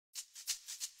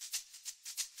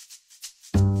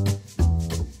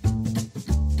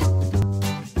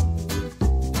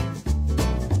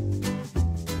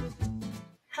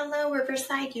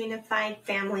Riverside Unified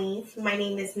families. My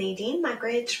name is Nadine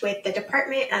Mugridge with the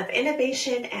Department of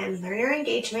Innovation and Learner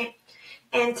Engagement,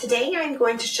 and today I'm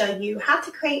going to show you how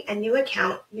to create a new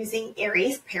account using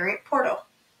Aeries Parent Portal.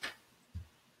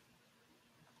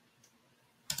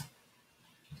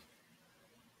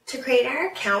 To create our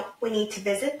account, we need to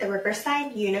visit the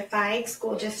Riverside Unified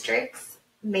School District's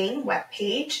main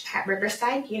webpage at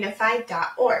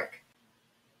riversideunified.org.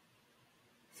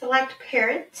 Select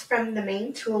Parents from the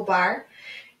main toolbar,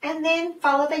 and then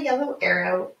follow the yellow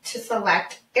arrow to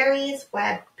select Aeries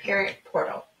Web Parent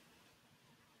Portal.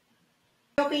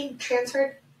 You'll be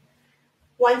transferred.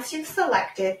 Once you've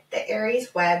selected the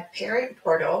Aeries Web Parent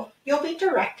Portal, you'll be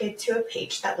directed to a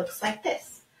page that looks like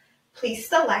this. Please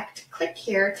click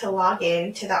here to log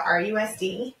in to the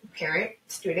RUSD Parent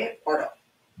Student Portal.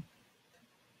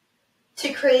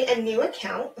 To create a new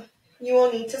account, you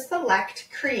will need to select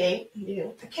Create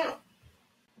New Account.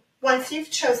 Once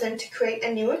you've chosen to create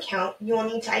a new account, you will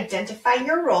need to identify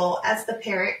your role as the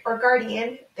parent or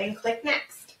guardian, then click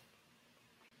Next.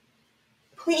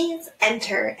 Please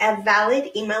enter a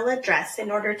valid email address in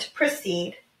order to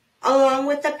proceed, along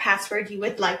with the password you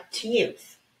would like to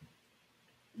use.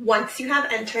 Once you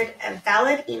have entered a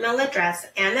valid email address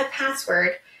and a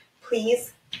password,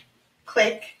 please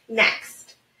click Next.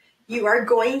 You are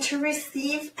going to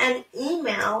receive an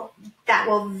email that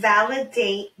will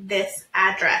validate this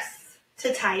address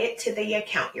to tie it to the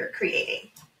account you're creating.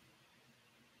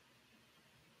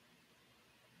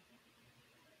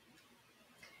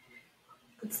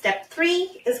 Step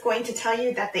 3 is going to tell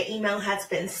you that the email has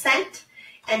been sent,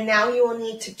 and now you will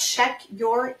need to check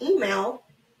your email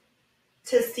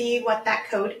to see what that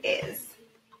code is.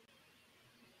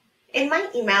 In my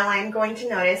email, I'm going to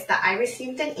notice that I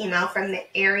received an email from the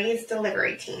Aeries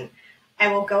delivery team. I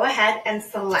will go ahead and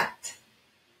select.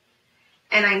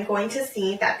 And I'm going to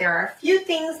see that there are a few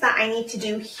things that I need to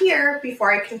do here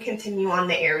before I can continue on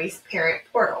the Aeries Parent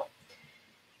Portal.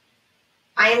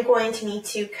 I am going to need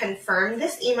to confirm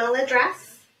this email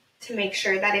address to make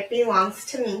sure that it belongs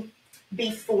to me.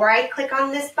 Before I click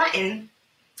on this button,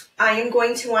 I am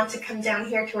going to want to come down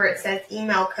here to where it says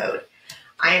email code.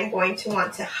 I am going to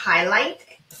want to highlight,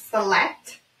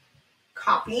 select,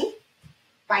 copy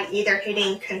by either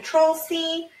hitting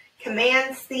Control-C,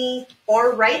 Command-C,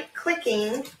 or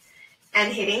right-clicking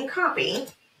and hitting copy.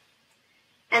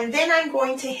 And then I'm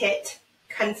going to hit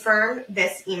confirm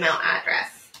this email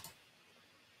address.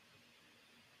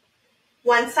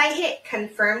 Once I hit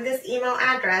confirm this email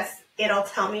address, it'll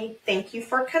tell me thank you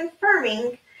for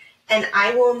confirming, and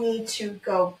I will need to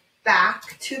go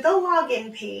back to the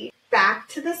login page, back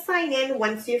to the sign-in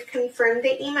once you've confirmed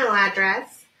the email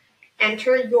address,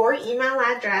 enter your email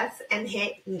address, and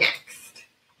hit Next.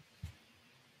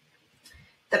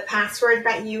 The password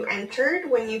that you entered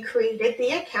when you created the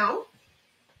account,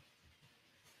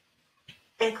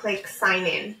 and click Sign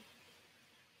In.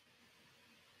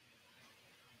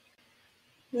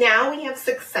 Now we have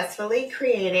successfully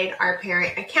created our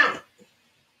parent account.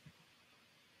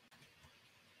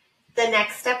 The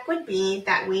next step would be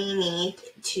that we need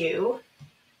to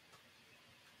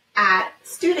add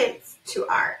students to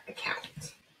our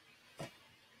account.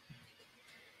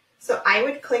 So I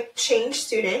would click Change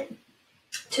Student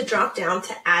to drop down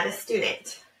to Add a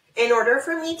Student. In order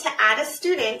for me to add a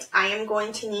student, I am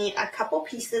going to need a couple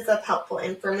pieces of helpful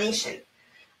information.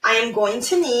 I am going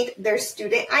to need their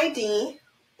student ID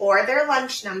or their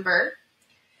lunch number.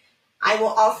 I will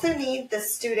also need the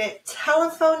student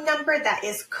telephone number that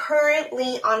is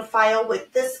currently on file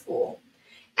with the school.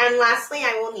 And lastly,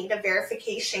 I will need a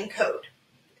verification code.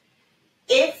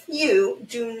 If you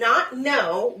do not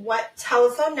know what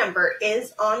telephone number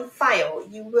is on file,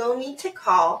 you will need to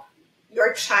call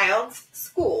your child's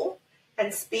school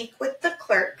and speak with the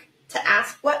clerk to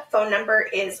ask what phone number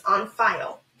is on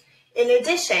file. In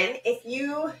addition, if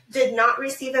you did not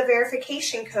receive a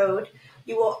verification code,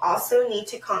 you will also need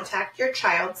to contact your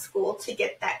child's school to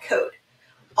get that code.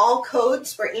 All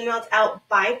codes were emailed out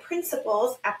by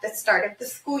principals at the start of the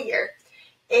school year.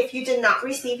 If you did not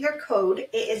receive your code,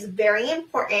 it is very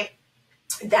important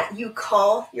that you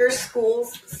call your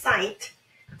school's site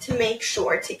to make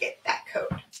sure to get that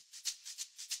code.